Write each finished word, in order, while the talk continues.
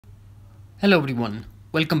Hello everyone,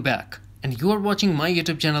 welcome back, and you are watching my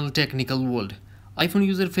YouTube channel Technical World. iPhone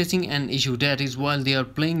user facing an issue, that is while they are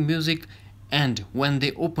playing music and when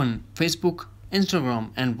they open Facebook, Instagram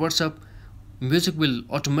and WhatsApp, music will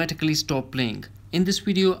automatically stop playing. In this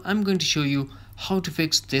video I'm going to show you how to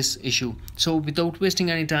fix this issue. So without wasting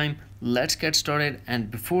any time, let's get started, and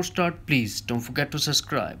before start please don't forget to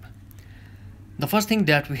subscribe. The first thing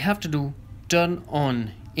that we have to do, turn on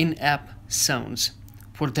in-app sounds.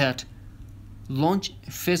 For that, launch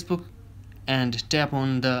Facebook and tap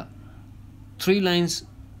on the three lines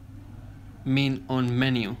main on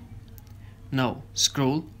menu. Now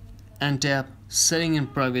scroll and tap Setting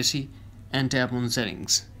and Privacy and tap on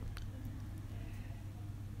Settings.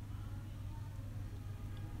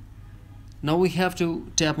 Now we have to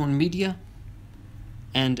tap on Media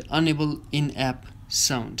and enable in-app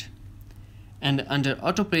sound, and under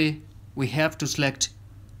autoplay we have to select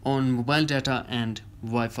on mobile data and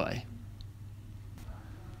Wi-Fi.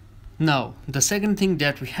 Now the second thing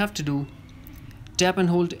that we have to do, tap and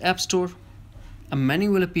hold App Store. A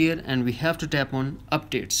menu will appear and we have to tap on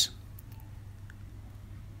Updates.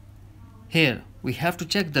 Here we have to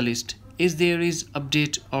check the list. Is there is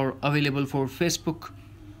update or available for Facebook,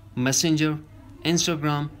 Messenger,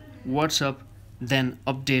 Instagram, WhatsApp, then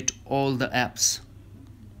update all the apps.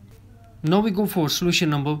 Now we go for solution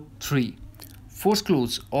number 3. Force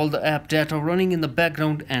close all the apps that are running in the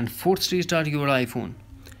background and force restart your iPhone.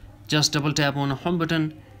 Just double tap on a home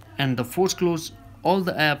button and the force close all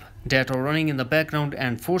the apps that are running in the background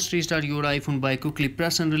and force restart your iPhone by quickly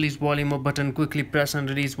press and release volume up button, quickly press and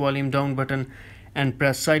release volume down button, and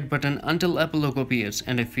press side button until Apple logo appears.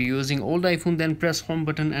 And if you're using old iPhone, then press home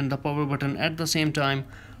button and the power button at the same time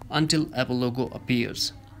until Apple logo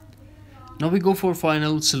appears. Now we go for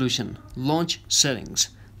final solution. Launch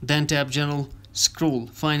Settings, then tap General, scroll,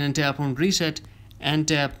 find and tap on Reset and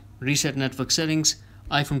tap Reset Network Settings.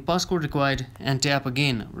 iPhone passcode required and tap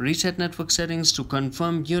again Reset Network Settings to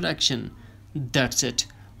confirm your action. That's it.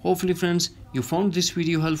 Hopefully friends, you found this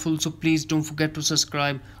video helpful, so please don't forget to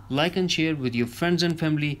subscribe, like and share with your friends and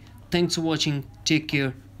family. Thanks for watching. Take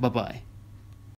care. Bye bye.